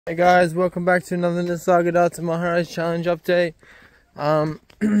Hey guys, welcome back to another Nisargadatta Maharaj challenge update.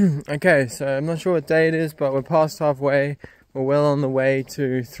 Okay, so I'm not sure what day it is, but we're past halfway. We're well on the way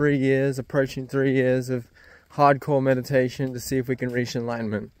to 3 years, approaching 3 years of hardcore meditation to see if we can reach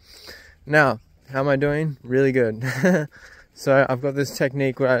enlightenment. Now, how am I doing? Really good. So I've got this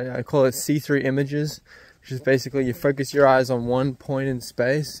technique where I call it see-through images, which is basically you focus your eyes on one point in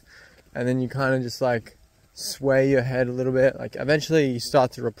space, and then you kind of just like sway your head a little bit. Like eventually you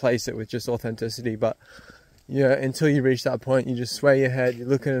start to replace it with just authenticity, but yeah, until you reach that point, you just sway your head, you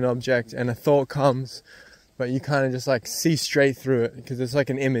look at an object and a thought comes, but you kind of just like see straight through it because it's like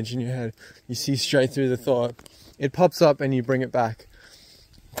an image in your head. You see straight through the thought. It pops up and you bring it back.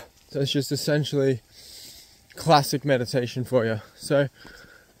 So it's just essentially classic meditation for you. So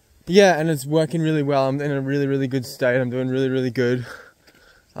yeah, and it's working really well. I'm in a really good state. I'm doing really good.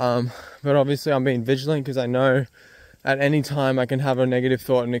 But obviously I'm being vigilant because I know at any time I can have a negative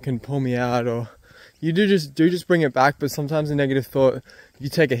thought and it can pull me out, or you do just bring it back. But sometimes a negative thought, you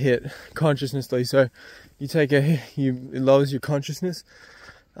take a hit consciousnessly, so you take a hit, it lowers your consciousness.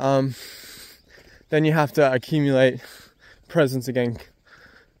 Then you have to accumulate presence again,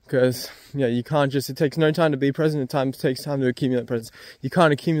 because yeah, you can't just, it takes no time to be present, it takes time to accumulate presence. You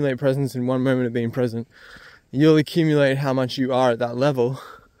can't accumulate presence in one moment of being present. You'll accumulate how much you are at that level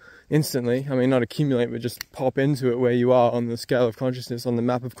instantly. I mean, not accumulate, but just pop into it where you are on the scale of consciousness, on the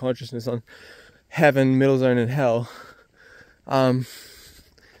map of consciousness, on heaven, middle zone, and hell.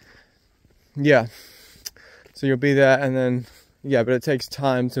 Yeah, so you'll be there, and then yeah, but it takes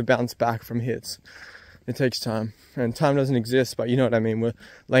time to bounce back from hits. It takes time, and time doesn't exist, but you know what I mean, where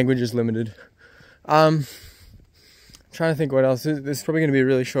language is limited. Trying to think what else. This is probably going to be a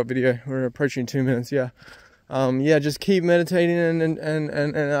really short video. We're approaching 2 minutes. Yeah. Yeah, just keep meditating,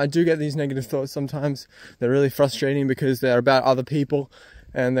 and I do get these negative thoughts sometimes. They're really frustrating because they're about other people,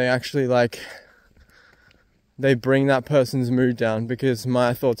 and they actually they bring that person's mood down, because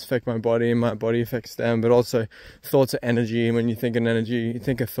my thoughts affect my body and my body affects them. But also thoughts are energy, and when you think an energy, you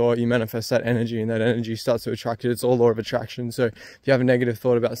think a thought, you manifest that energy, and that energy starts to attract it. It's all law of attraction. So if you have a negative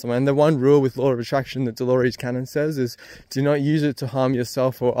thought about someone, and the one rule with law of attraction that Dolores Cannon says is do not use it to harm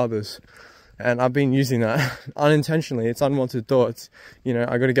yourself or others. And I've been using that unintentionally. It's unwanted thoughts. You know,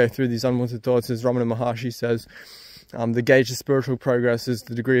 I got to go through these unwanted thoughts. As Ramana Maharshi says, the gauge of spiritual progress is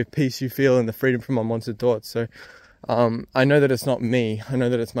the degree of peace you feel and the freedom from unwanted thoughts. So I know that it's not me. I know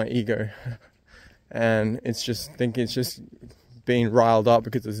that it's my ego. And it's just thinking, it's just being riled up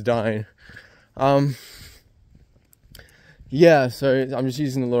because it's dying. Yeah, so I'm just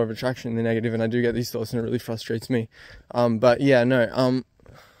using the law of attraction, the negative, and I do get these thoughts and it really frustrates me. But yeah, no.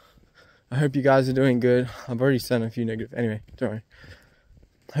 I hope you guys are doing good. I've already sent a few negative. Anyway, don't worry.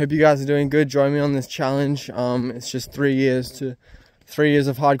 I hope you guys are doing good. Join me on this challenge. It's just 3 years of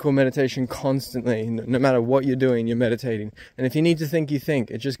hardcore meditation constantly. No matter what you're doing, you're meditating. And if you need to think, you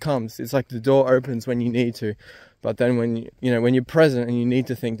think. It just comes. It's like the door opens when you need to. But then when you're present and you need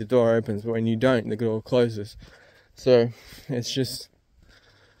to think, the door opens. But when you don't, the door closes. So it's just...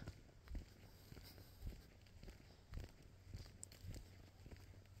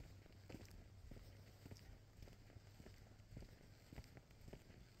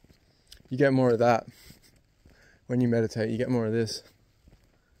 You get more of that when you meditate. You get more of this.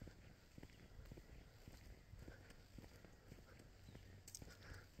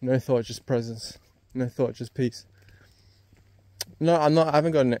 No thought, just presence. No thought, just peace. No, I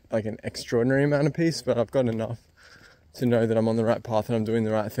haven't got an extraordinary amount of peace, but I've got enough to know that I'm on the right path and I'm doing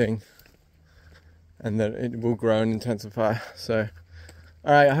the right thing, and that it will grow and intensify. So,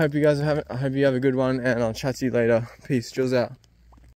 all right. I hope you guys have a good one, and I'll chat to you later. Peace. Jules out.